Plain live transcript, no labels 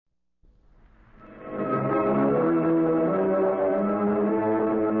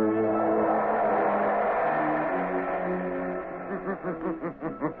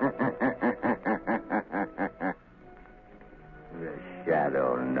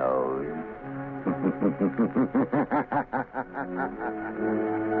nose.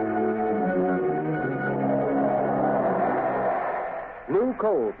 Blue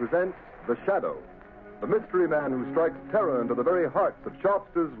Coal presents The Shadow, the mystery man who strikes terror into the very hearts of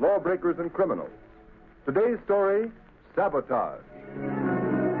shopsters, lawbreakers, and criminals. Today's story, Sabotage.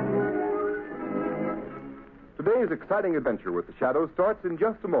 Today's exciting adventure with The Shadow starts in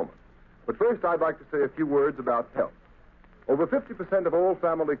just a moment. But first, I'd like to say a few words about health. Over 50% of all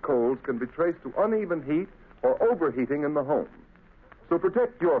family colds can be traced to uneven heat or overheating in the home. So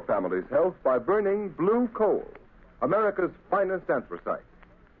protect your family's health by burning Blue Coal, America's finest anthracite.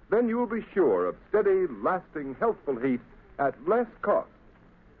 Then you will be sure of steady, lasting, healthful heat at less cost.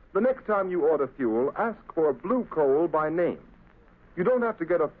 The next time you order fuel, ask for Blue Coal by name. You don't have to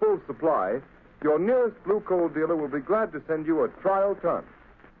get a full supply. Your nearest Blue Coal dealer will be glad to send you a trial ton.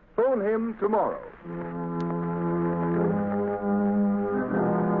 Phone him tomorrow.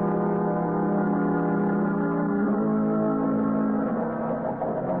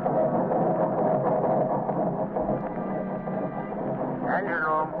 Engine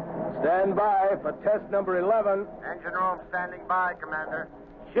room. Stand by for test number 11. Engine room standing by, Commander.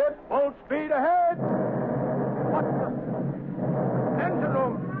 Ship full speed ahead. What the? Engine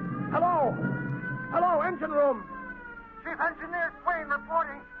room. Hello. Hello, engine room. Chief Engineer Swain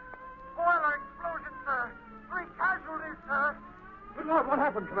reporting. Boiler explosion, sir. 3 casualties, sir. Good Lord, what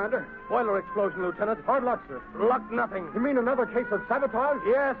happened, Commander? Boiler explosion, Lieutenant. Hard luck, sir. Luck nothing. You mean another case of sabotage?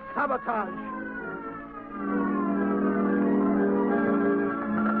 Yes, sabotage.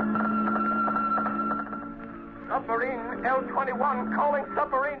 Submarine L-21 calling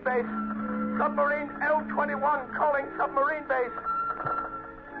submarine base. Submarine L-21 calling submarine base.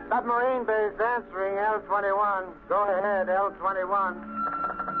 Submarine base answering L-21. Go ahead, L-21.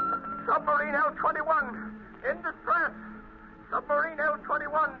 Submarine L-21 in distress. Submarine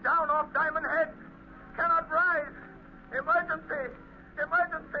L-21 down off Diamond Head. Cannot rise. Emergency.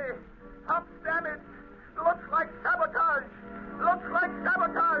 Emergency. Pumps damaged. Looks like sabotage. Looks like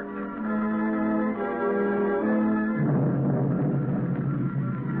sabotage.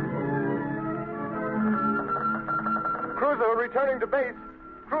 Cruiser returning to base.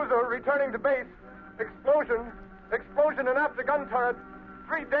 Cruiser returning to base. Explosion. Explosion in after gun turret.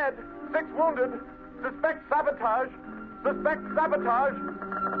 3 dead. 6 wounded. Suspect sabotage. Suspect sabotage.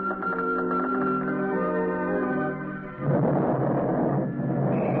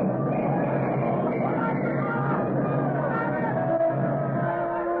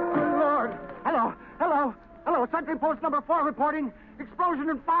 Lord. Hello. Hello. Hello. Sentry post number 4 reporting. Explosion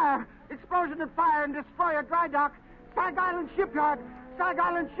and fire. Explosion and fire and destroyer dry dock. Sag Island Shipyard. Sag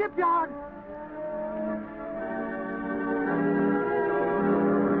Island Shipyard.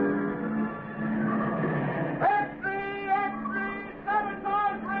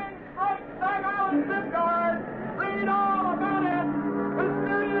 Sabotage ring strike Sag Island Shipyard. Read all about it.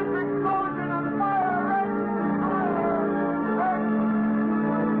 Mysterious explosion and fire.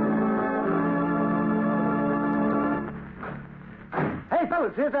 Hey,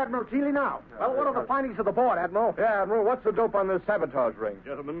 fellas, here's Admiral Keeley now. Well, what are the findings of the board, Admiral? Yeah, Admiral, what's the dope on this sabotage ring?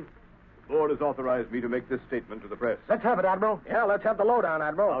 Gentlemen, the board has authorized me to make this statement to the press. Let's have it, Admiral. Yeah, let's have the lowdown,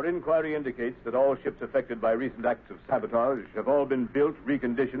 Admiral. Our inquiry indicates that all ships affected by recent acts of sabotage have all been built,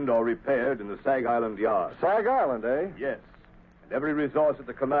 reconditioned, or repaired in the Sag Island yard. Sag Island, eh? Yes. And every resource at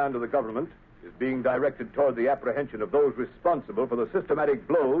the command of the government is being directed toward the apprehension of those responsible for the systematic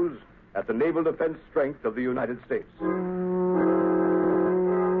blows at the naval defense strength of the United States.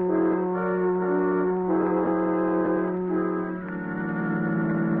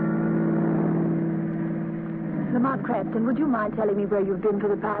 Lamont Cranston, would you mind telling me where you've been for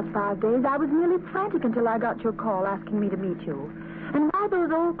the past 5 days? I was nearly frantic until I got your call asking me to meet you. And why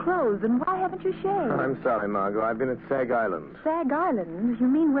those old clothes, and why haven't you shaved? I'm sorry, Margot. I've been at Sag Island. Sag Island? You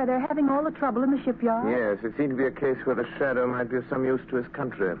mean where they're having all the trouble in the shipyard? Yes, it seemed to be a case where the Shadow might be of some use to his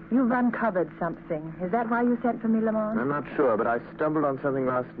country. You've uncovered something. Is that why you sent for me, Lamont? I'm not sure, but I stumbled on something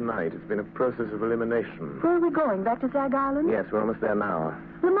last night. It's been a process of elimination. Where are we going? Back to Sag Island? Yes, we're almost there now.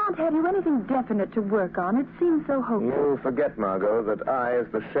 Lamont, have you anything definite to work on? It seems so hopeless. You forget, Margot, that I, as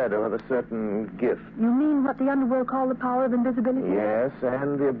the Shadow, have a certain gift. You mean what the underworld call the power of invisibility? Yes,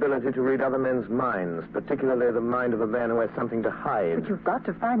 and the ability to read other men's minds, particularly the mind of a man who has something to hide. But you've got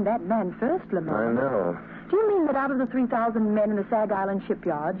to find that man first, Lamont. I know. Do you mean that out of the 3,000 men in the Sag Island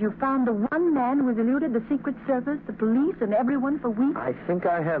shipyards, you found the one man who has eluded the Secret Service, the police, and everyone for weeks? I think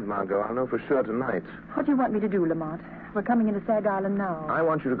I have, Margot. I'll know for sure tonight. What do you want me to do, Lamont? We're coming into Sag Island now. I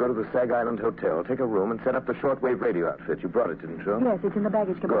want you to go to the Sag Island Hotel, take a room, and set up the shortwave radio outfit. You brought it, didn't you? Yes, it's in the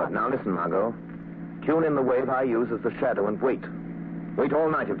baggage compartment. Good. Now listen, Margot. Tune in the wave I use as the Shadow and wait. Wait all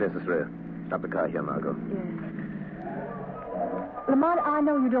night if necessary. Stop the car here, Margot. Yes. Lamont, I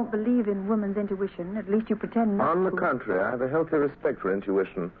know you don't believe in woman's intuition. At least you pretend not On to. the contrary, I have a healthy respect for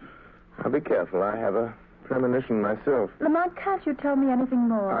intuition. Now, be careful. I have a premonition myself. Lamont, can't you tell me anything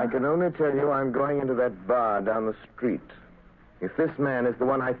more? I can only tell you I'm going into that bar down the street. If this man is the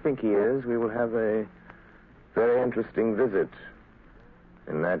one I think he is, we will have a very interesting visit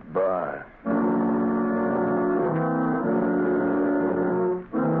in that bar.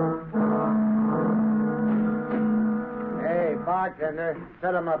 Hey, bartender,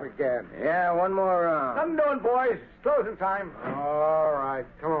 set him up again. Yeah, one more round. I'm doing, boys. It's closing time. All right.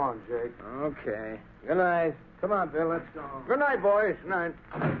 Come on, Jake. Okay. Good night. Come on, Bill. Let's go. Good night, boys. Good night.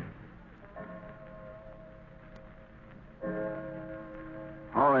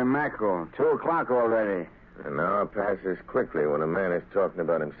 Holy mackerel. 2 o'clock already. An hour passes quickly when a man is talking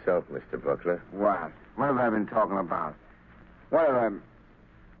about himself, Mr. Buckler. What? What have I been talking about? What have I...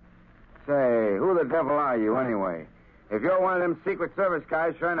 Say, who the devil are you, anyway? If you're one of them Secret Service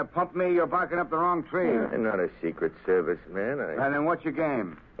guys trying to pump me, you're barking up the wrong tree. I'm not a Secret Service man. And then what's your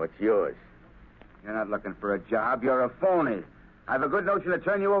game? What's yours? You're not looking for a job. You're a phony. I have a good notion to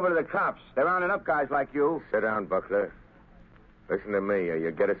turn you over to the cops. They're rounding up guys like you. Sit down, Buckler. Listen to me, or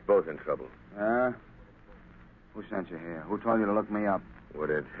you get us both in trouble. Huh? Who sent you here? Who told you to look me up? Would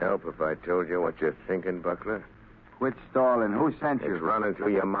it help if I told you what you're thinking, Buckler? Quit stalling. Who sent you? It's running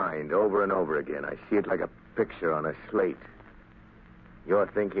through your mind over and over again. I see it like a picture on a slate. You're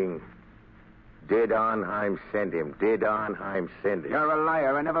thinking, did Arnheim send him? Did Arnheim send him? You're a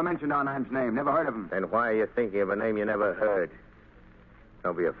liar. I never mentioned Arnheim's name. Never heard of him. Then why are you thinking of a name you never heard?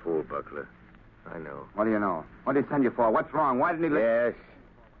 Don't be a fool, Buckler. I know. What do you know? What did he send you for? What's wrong? Why didn't he... Yes.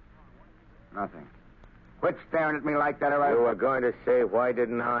 Nothing. Quit staring at me like that, or I... You were going to say, why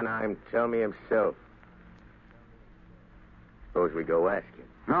didn't Arnheim tell me himself? Suppose we go ask him.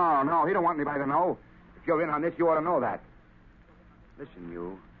 No, he don't want anybody to know. If you're in on this, you ought to know that. Listen,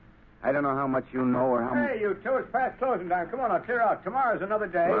 you. I don't know how much you know or how much... Hey, you two, it's past closing time. Come on, I'll clear out. Tomorrow's another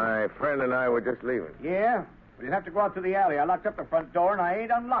day. My friend and I were just leaving. Yeah? Well, you'll have to go out to the alley. I locked up the front door, and I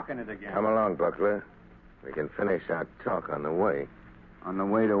ain't unlocking it again. Come along, Buckler. We can finish our talk on the way. On the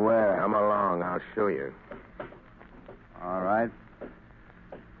way to where? Come along, I'll show you. All right.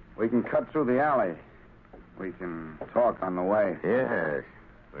 We can cut through the alley. We can talk on the way. Yes,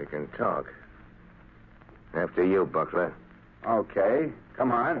 we can talk. After you, Buckler. Okay,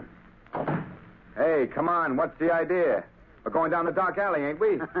 come on. Hey, come on, what's the idea? We're going down the dark alley, ain't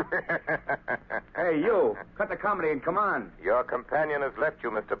we? Hey, you, cut the comedy and come on. Your companion has left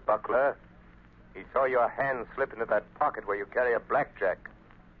you, Mr. Buckler. He saw your hand slip into that pocket where you carry a blackjack.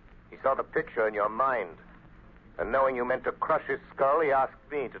 He saw the picture in your mind. And knowing you meant to crush his skull, he asked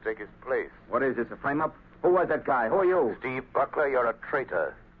me to take his place. What is this, a frame-up? Who was that guy? Who are you? Steve Buckler, you're a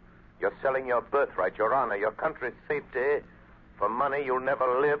traitor. You're selling your birthright, your honor, your country's safety for money you'll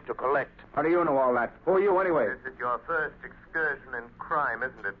never live to collect. How do you know all that? Who are you, anyway? This is your first excursion in crime,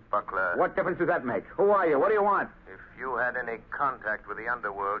 isn't it, Buckler? What difference does that make? Who are you? What do you want? If you had any contact with the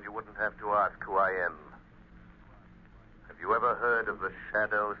underworld, you wouldn't have to ask who I am. Have you ever heard of the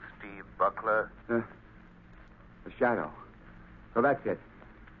Shadow, Steve Buckler? The Shadow. So that's it.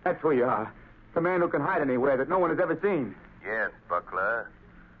 That's who you are. The man who can hide anywhere that no one has ever seen. Yes, Buckler.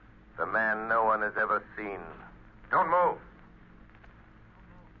 The man no one has ever seen. Don't move.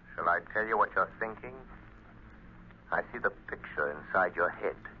 Shall I tell you what you're thinking? I see the picture inside your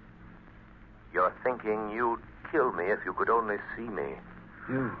head. You're thinking you'd kill me if you could only see me.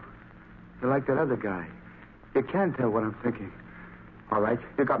 You're like that other guy. You can tell what I'm thinking. All right,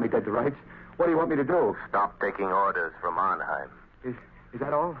 you got me dead to rights. What do you want me to do? Stop taking orders from Arnheim. Is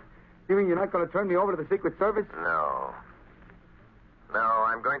that all? You mean you're not going to turn me over to the Secret Service? No. No,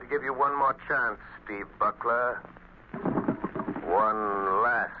 I'm going to give you one more chance, Steve Buckler. One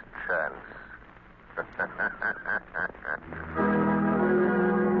last chance.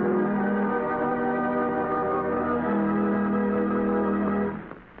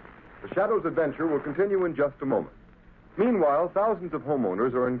 The Shadow's adventure will continue in just a moment. Meanwhile, thousands of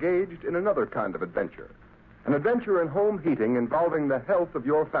homeowners are engaged in another kind of adventure. An adventure in home heating involving the health of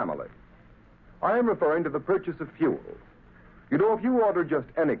your family. I am referring to the purchase of fuel. You know, if you order just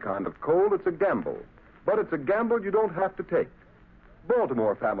any kind of coal, it's a gamble. But it's a gamble you don't have to take.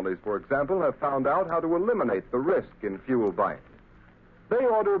 Baltimore families, for example, have found out how to eliminate the risk in fuel buying. They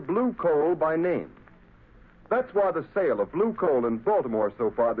order blue coal by name. That's why the sale of blue coal in Baltimore so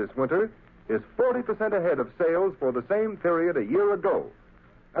far this winter is 40% ahead of sales for the same period a year ago.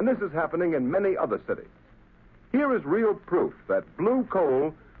 And this is happening in many other cities. Here is real proof that blue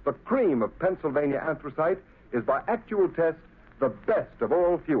coal, the cream of Pennsylvania anthracite, is by actual test the best of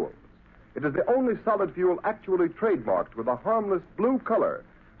all fuels. It is the only solid fuel actually trademarked with a harmless blue color,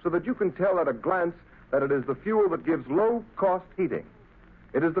 so that you can tell at a glance that it is the fuel that gives low-cost heating.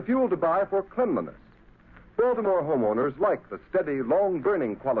 It is the fuel to buy for cleanliness. Baltimore homeowners like the steady,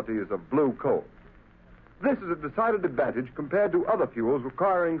 long-burning qualities of blue coal. This is a decided advantage compared to other fuels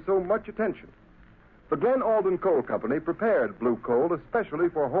requiring so much attention. The Glen Alden Coal Company prepared blue coal especially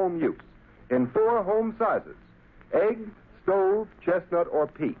for home use in 4 home sizes: egg, stove, chestnut, or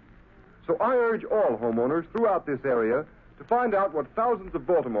peat. So I urge all homeowners throughout this area to find out what thousands of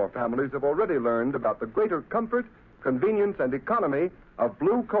Baltimore families have already learned about the greater comfort, convenience, and economy of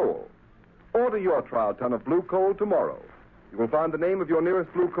blue coal. Order your trial ton of blue coal tomorrow. You will find the name of your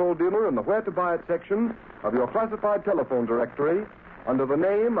nearest blue coal dealer in the Where to Buy It section of your classified telephone directory under the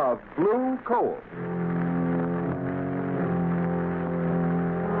name of Blue Coal.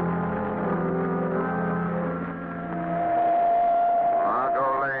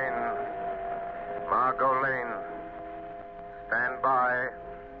 Margot Lane. Stand by.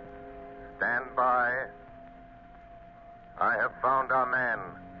 Stand by. I have found our man.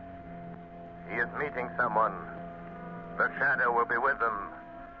 He is meeting someone. The shadow will be with them.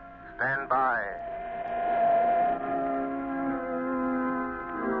 Stand by.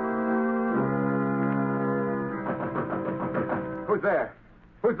 Who's there?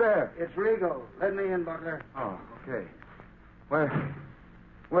 Who's there? It's Rigo. Let me in, Butler. Oh, okay.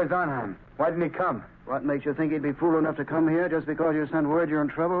 Where's Arnheim? Why didn't he come? What makes you think he'd be fool enough to come here just because you sent word you're in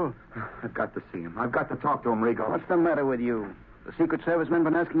trouble? I've got to see him. I've got to talk to him, Rigo. What's the matter with you? The Secret Service men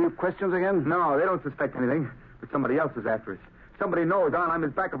been asking you questions again? No, they don't suspect anything. But somebody else is after us. Somebody knows Arnheim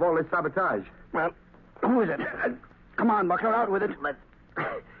is back of all this sabotage. Well, who is it? Come on, Buckler, out with it. Let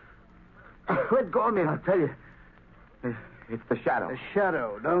go of me, I'll tell you. It's the shadow. The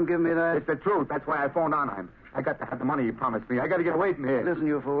shadow. Don't give me that. It's the truth. That's why I phoned Arnheim. I got to have the money he promised me. I got to get away from here. Listen,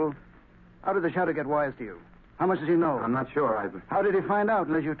 you fool. How did the shadow get wise to you? How much does he know? I'm not sure, Ivan. How did he find out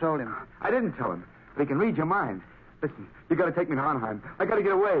unless you told him? I didn't tell him. But he can read your mind. Listen, you got to take me to Arnheim. I got to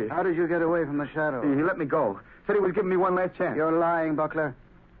get away. How did you get away from the shadow? He let me go. Said he was giving me one last chance. You're lying, Buckler.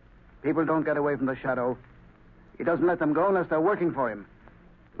 People don't get away from the shadow. He doesn't let them go unless they're working for him.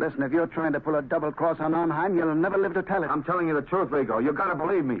 Listen, if you're trying to pull a double cross on Arnheim, you'll never live to tell it. I'm telling you the truth, Rigo. You got to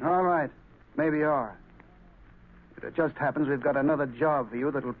believe me. All right. Maybe you are. But it just happens we've got another job for you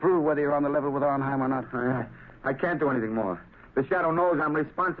that'll prove whether you're on the level with Arnheim or not. I can't do anything more. The shadow knows I'm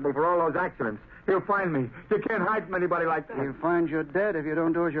responsible for all those accidents. He'll find me. You can't hide from anybody like that. He'll find you dead if you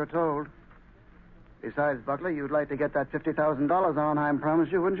don't do as you're told. Besides, Buckler, you'd like to get that $50,000 Arnheim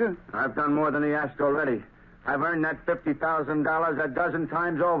promised you, wouldn't you? I've done more than he asked already. I've earned that $50,000 a dozen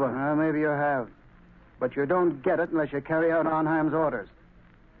times over. Maybe you have. But you don't get it unless you carry out Arnheim's orders.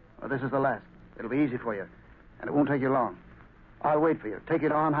 Well, this is the last. It'll be easy for you. And it won't take you long. I'll wait for you. Take you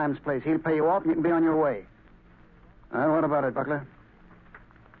to Arnheim's place. He'll pay you off and you can be on your way. What about it, Buckler?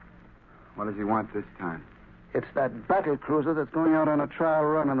 What does he want this time? It's that battle cruiser that's going out on a trial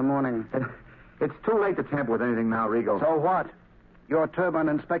run in the morning. It's too late to tamper with anything now, Rigo. So what? You're turbine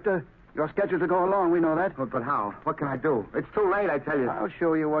inspector. You're scheduled to go along. We know that. But how? What can I do? It's too late, I tell you. I'll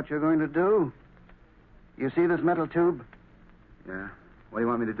show you what you're going to do. You see this metal tube? Yeah. What do you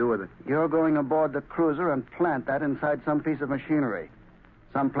want me to do with it? You're going aboard the cruiser and plant that inside some piece of machinery.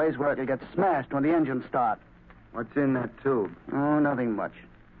 Some place where it'll get smashed when the engines start. What's in that tube? Oh, nothing much.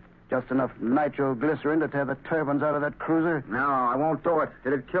 Just enough nitroglycerin to tear the turbines out of that cruiser. No, I won't do it.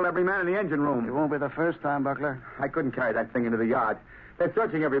 It'd kill every man in the engine room. It won't be the first time, Buckler. I couldn't carry that thing into the yard. They're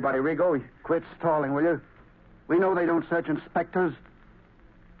searching everybody, Rigo. Quit stalling, will you? We know they don't search inspectors.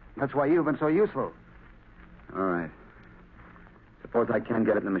 That's why you've been so useful. All right. Suppose I can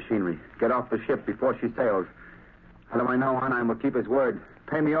get it in the machinery. Get off the ship before she sails. How do I know Arnheim will keep his word?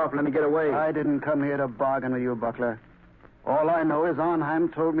 Pay me off and let me get away. I didn't come here to bargain with you, Buckler. All I know is Arnheim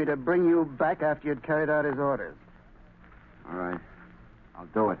told me to bring you back after you'd carried out his orders. All right. I'll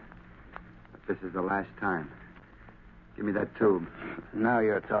do it. But this is the last time. Give me that tube. Now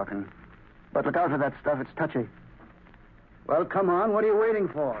you're talking. But look out for that stuff. It's touchy. Well, come on. What are you waiting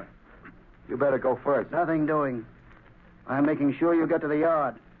for? You better go first. Nothing doing. I'm making sure you get to the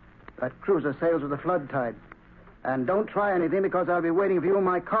yard. That cruiser sails with the flood tide. And don't try anything because I'll be waiting for you in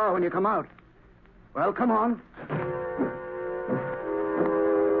my car when you come out. Well, come on.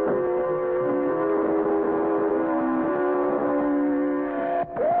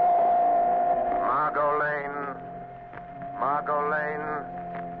 Margot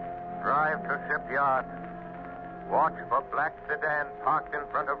Lane. Drive to shipyard. Watch for black sedan parked in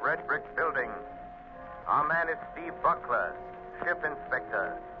front of red brick building. Our man is Steve Buckler, ship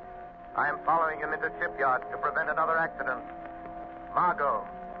inspector. I am following him into shipyard to prevent another accident. Margot,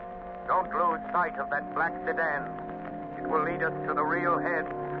 don't lose sight of that black sedan. It will lead us to the real head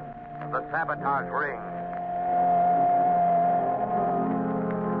of the Sabotage ring.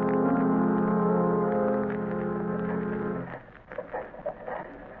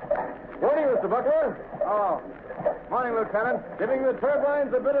 Morning, Mr. Buckler. Oh. Morning, Lieutenant. Giving the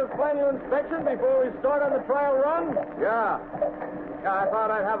turbines a bit of final inspection before we start on the trial run? Yeah. I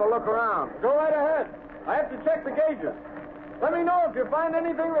thought I'd have a look around. Go right ahead. I have to check the gauges. Let me know if you find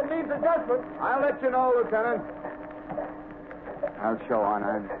anything that needs adjustment. I'll let you know, Lieutenant. I'll show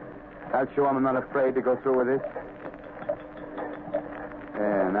on. I'll show I'm not afraid to go through with this.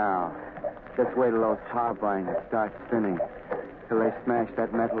 There, now. Just wait till those turbines start spinning. Till they smash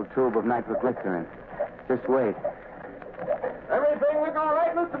that metal tube of nitroglycerin. Just wait. Everything looking all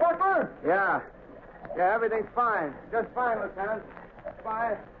right, Mr. Buckler? Yeah. Yeah, everything's fine. Just fine, Lieutenant.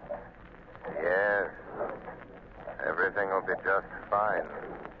 Fine. Yes. Everything will be just fine.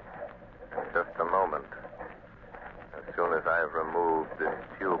 In just a moment. As soon as I've removed this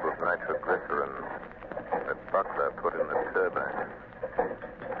tube of nitroglycerin that Buckler put in the turbine.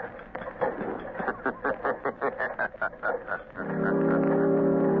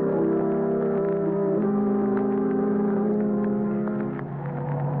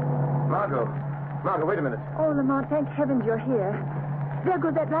 Margot, wait a minute. Oh, Lamont, thank heavens you're here. There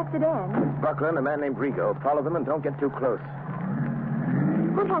goes that black sedan. Buckler and a man named Rigo. Follow them and don't get too close.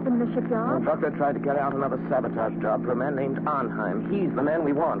 What happened in the shipyard? Buckler tried to carry out another sabotage job for a man named Arnheim. He's the man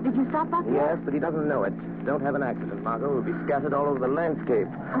we want. Did you stop Buckler? Yes, but he doesn't know it. Don't have an accident, Margot. We'll be scattered all over the landscape.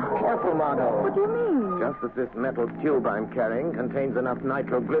 Careful, Margot. What do you mean? Just that this metal tube I'm carrying contains enough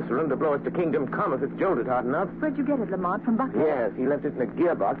nitroglycerin to blow us to Kingdom Come if it's jolted hard enough. Where'd you get it, Lamont? From Buckler? Yes, he left it in a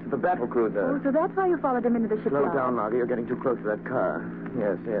gearbox at the battle cruiser. Oh, so that's why you followed him into the shipyard. Slow down, Margot. You're getting too close to that car.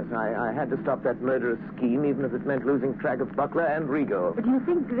 Yes. I had to stop that murderous scheme, even if it meant losing track of Buckler and Rigo. But do you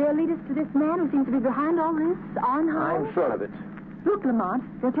think they'll lead us to this man who seems to be behind all this, Arnheim? I'm sure of it. Look, Lamont,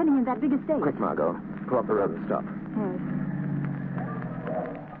 they're turning in that big estate. Quick, Margot. Pull off the road and stop. Yes.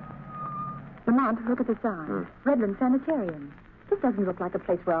 Lamont, look at the sign. Redland Sanitarium. This doesn't look like a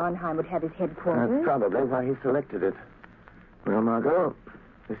place where Arnheim would have his headquarters. That's probably why he selected it. Well, Margot,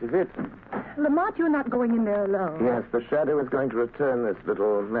 this is it. Lamont, you're not going in there alone. Yes, the Shadow is going to return this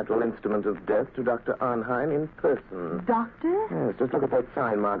little metal instrument of death to Dr. Arnheim in person. Doctor? Yes, just look at that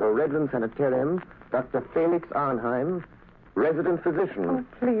sign, Margot. Redland Sanitarium, Dr. Felix Arnheim, resident physician. Oh,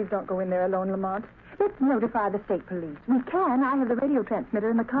 please don't go in there alone, Lamont. Let's notify the state police. We can. I have the radio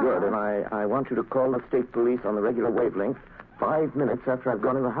transmitter in the car. Good, and I want you to call the state police on the regular wavelength 5 minutes after I've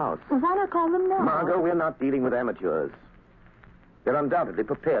gone in the house. Well, why not call them now? Margot, we're not dealing with amateurs. They're undoubtedly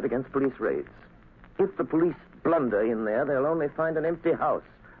prepared against police raids. If the police blunder in there, they'll only find an empty house.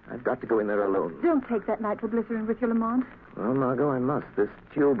 I've got to go in there alone. Don't take that nitroglycerin with you, Lamont. Well, Margot, I must. This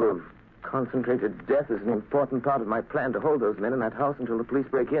tube of concentrated death is an important part of my plan to hold those men in that house until the police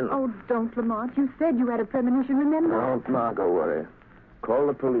break in. Oh, don't, Lamont. You said you had a premonition, remember? Don't, Margot, worry. Call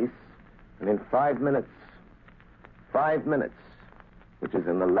the police, and in 5 minutes, which is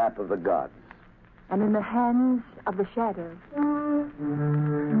in the lap of the gods. And in the hands of the shadows.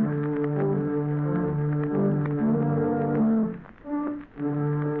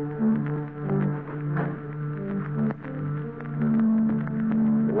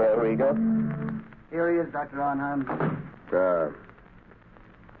 Where we go? Here he is, Dr. Arnheim.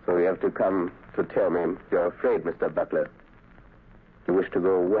 So you have to come to tell me you're afraid, Mr. Butler. You wish to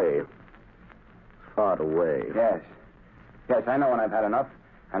go away. Far away. Yes. Yes, I know when I've had enough.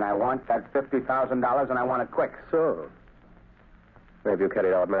 And I want that $50,000, and I want it quick. So, have you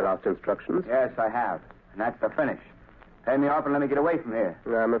carried out my last instructions? Yes, I have. And that's the finish. Pay me off and let me get away from here.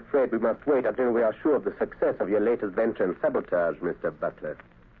 I'm afraid we must wait until we are sure of the success of your latest venture in sabotage, Mr. Butler.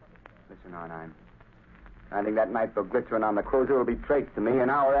 Listen, Arnheim. I think that nitroglycerin on the cruiser will be traced to me an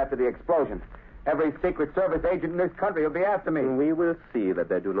hour after the explosion. Every Secret Service agent in this country will be after me. We will see that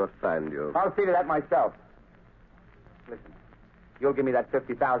they do not find you. I'll see to that myself. Listen, you'll give me that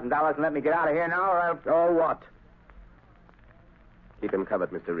 $50,000 and let me get out of here now, or I'll... Oh, what? Keep him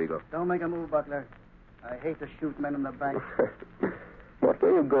covered, Mr. Rigo. Don't make a move, Butler. I hate to shoot men in the back. What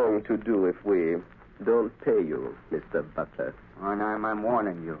are you going to do if we don't pay you, Mr. Butler? Arnheim, I'm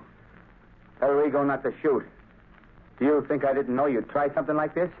warning you. Tell Rigo not to shoot. Do you think I didn't know you'd try something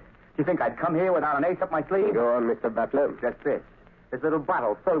like this? Do you think I'd come here without an ace up my sleeve? Go on, Mr. Butler. Just this. This little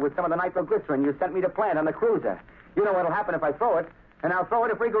bottle filled with some of the nitroglycerin you sent me to plant on the cruiser. You know what'll happen if I throw it, and I'll throw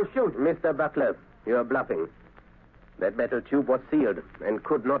it if Rigo shoots. Mr. Butler, you're bluffing. That metal tube was sealed and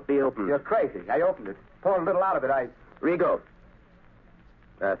could not be opened. You're crazy. I opened it. Poured a little out of it. Rigo,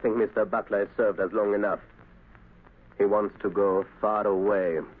 I think Mr. Butler has served us long enough. He wants to go far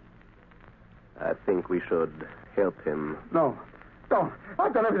away. I think we should help him. No. Don't.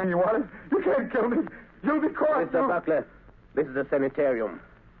 I've done everything you wanted. You can't kill me. You'll be caught. Mr. Buckler, this is a sanitarium.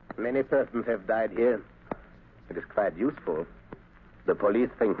 Many persons have died here. It is quite useful. The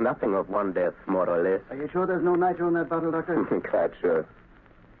police think nothing of one death, more or less. Are you sure there's no nitro in that bottle, Doctor? Quite sure.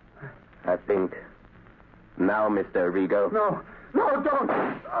 I think now, Mr. Rigo. No, don't.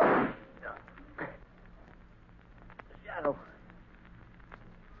 Shadow.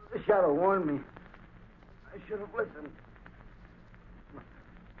 The shadow warned me. I should have listened.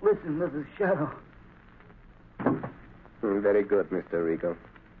 Listen to the shadow. Very good, Mr. Rigo.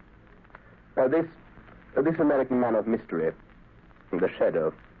 This American man of mystery, the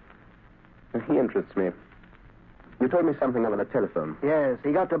shadow, he interests me. You told me something over the telephone. Yes,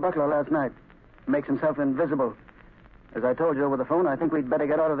 he got to Butler last night. Makes himself invisible. As I told you over the phone, I think we'd better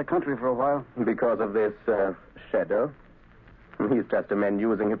get out of the country for a while. Because of this shadow? He's just a man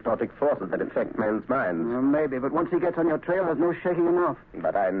using hypnotic forces that affect men's minds. Maybe, but once he gets on your trail, there's no shaking him off.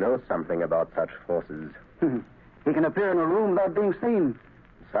 But I know something about such forces. He can appear in a room without being seen.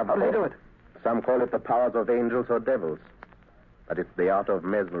 How do they do it? Some call it the powers of angels or devils. But it's the art of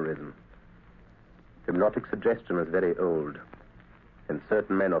mesmerism. Hypnotic suggestion is very old. And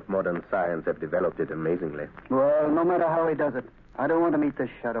certain men of modern science have developed it amazingly. Well, no matter how he does it, I don't want to meet this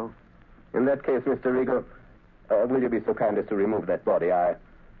shadow. In that case, Mr. Rigo, will you be so kind as to remove that body? I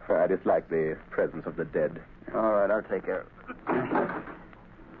dislike the presence of the dead. All right, I'll take care of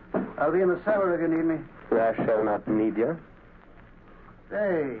it. I'll be in the cellar if you need me. I shall not need you.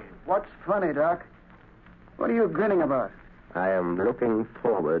 Hey, what's funny, Doc? What are you grinning about? I am looking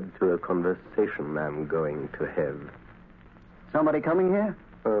forward to a conversation I'm going to have. Somebody coming here?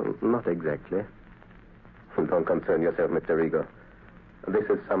 Not exactly. Don't concern yourself, Mr. Rigo. This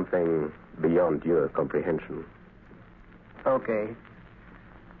is something beyond your comprehension. Okay.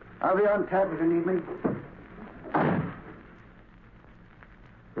 I'll be on tap if you need me.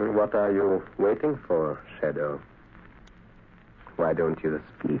 What are you waiting for, Shadow? Why don't you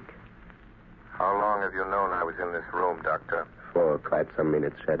speak? How long have you known I was in this room, Doctor? For quite some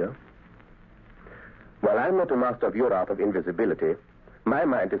minutes, Shadow. While I'm not a master of your art of invisibility, my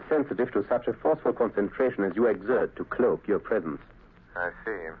mind is sensitive to such a forceful concentration as you exert to cloak your presence. I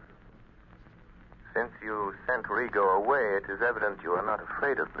see. Since you sent Rigo away, it is evident you are not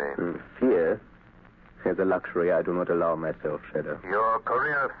afraid of me. Fear is a luxury I do not allow myself, Shadow. Your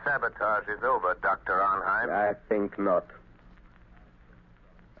career of sabotage is over, Dr. Arnheim. I think not.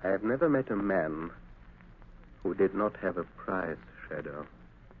 I have never met a man who did not have a price, Shadow.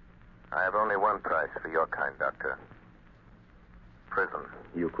 I have only one price for your kind, Doctor. Prison.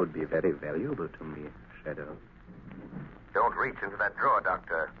 You could be very valuable to me, Shadow. Don't reach into that drawer,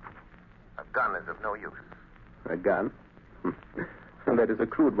 Doctor. A gun is of no use. A gun? That is a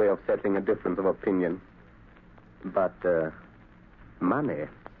crude way of settling a difference of opinion. But, money,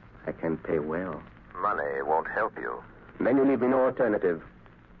 I can pay well. Money won't help you. Then you leave me no alternative.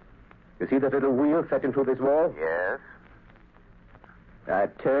 You see that little wheel set into this wall? Yes? I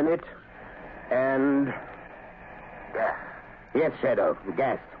turn it, and... Gas. Yes, Shadow,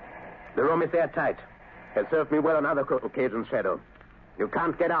 gas. The room is airtight. Has served me well on other occasions, Shadow. You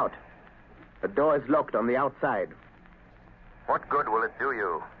can't get out. The door is locked on the outside. What good will it do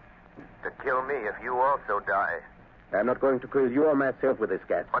you to kill me if you also die? I'm not going to kill you or myself with this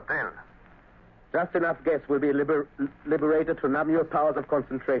gas. What then? Just enough gas will be liberated to numb your powers of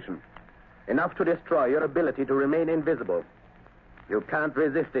concentration. Enough to destroy your ability to remain invisible. You can't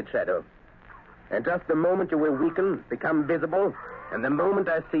resist it, Shadow. And just the moment you will weaken, become visible, and the moment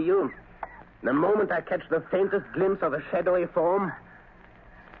I see you, the moment I catch the faintest glimpse of a shadowy form,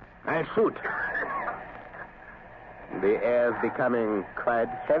 I shoot. The air's becoming quite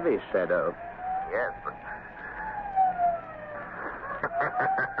heavy, Shadow. Yes, but...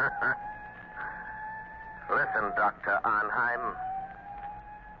 Listen, Dr. Arnheim.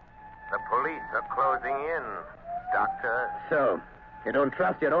 The police are closing in, Doctor. So, you don't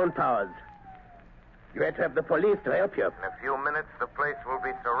trust your own powers. You had to have the police to help you. In a few minutes, the place will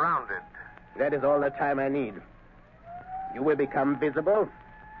be surrounded. That is all the time I need. You will become visible.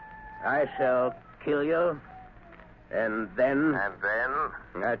 I shall kill you. And then... And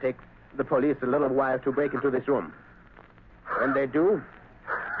then? I'll take the police a little while to break into this room. When they do,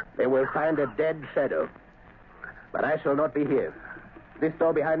 they will find a dead Shadow. But I shall not be here. This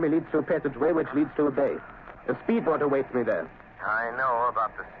door behind me leads to a passageway which leads to a bay. A speedboat awaits me there. I know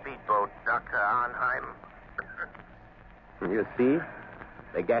about the speedboat, Dr. Arnheim. You see?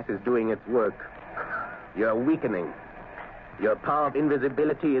 The gas is doing its work. You're weakening. Your power of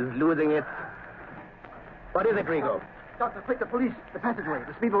invisibility is losing its... What is it, Rigo? Doctor, quick, the police. The passageway.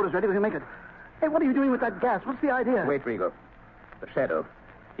 The speedboat is ready. We can make it. Hey, what are you doing with that gas? What's the idea? Wait, Rigo. The shadow.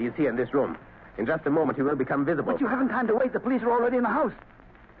 He is here in this room. In just a moment, he will become visible. But you haven't time to wait. The police are already in the house.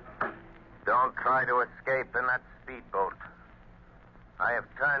 Don't try to escape in that speedboat. I have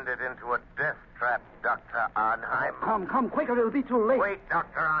turned it into a death trap, Dr. Arnheim. Come, quicker. It'll be too late. Wait,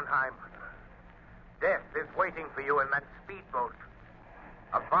 Dr. Arnheim. Death is waiting for you in that speedboat.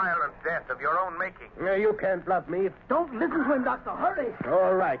 A violent death of your own making. You can't bluff me. Don't listen to him, Doctor. Hurry.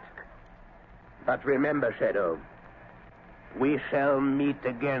 All right. But remember, Shadow, we shall meet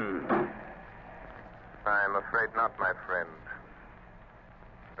again. I'm afraid not, my friend.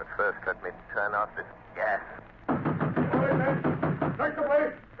 But first, let me turn off this gas. Search the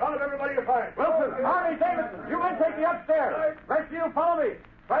place. Round everybody you find. Wilson, Harvey, Davidson, you men take me upstairs. Rest of you follow me.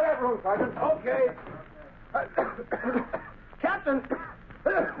 Try that room, Sergeant. Okay. Captain,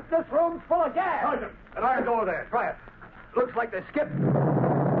 this room's full of gas. Sergeant, an iron door there. Try it. Looks like they skipped.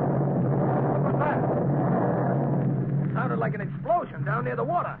 What's that? Sounded like an explosion down near the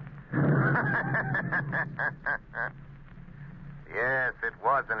water. Yes, it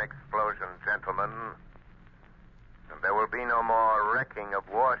was an explosion, gentlemen. And there will be no more wrecking of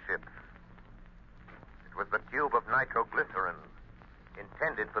warships. It was the tube of nitroglycerin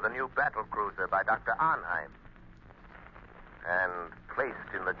intended for the new battle cruiser by Dr. Arnheim and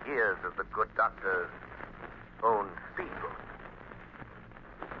placed in the gears of the good doctor's own speedboat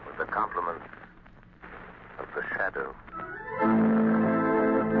with the compliments of the Shadow.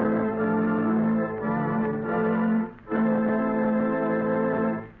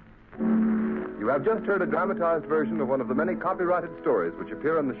 You have just heard a dramatized version of one of the many copyrighted stories which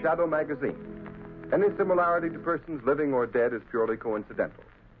appear in the Shadow magazine. Any similarity to persons living or dead is purely coincidental.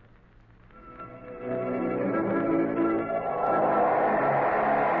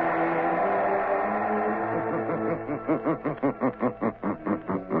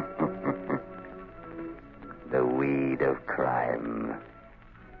 The weed of crime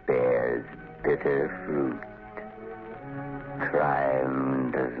bears bitter fruit.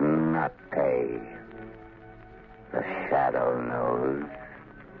 Crime does not pay. The Shadow knows.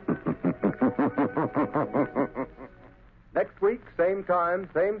 Next week, same time,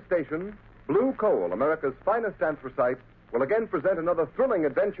 same station, Blue Coal, America's finest anthracite, will again present another thrilling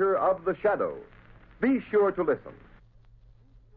adventure of the Shadow. Be sure to listen.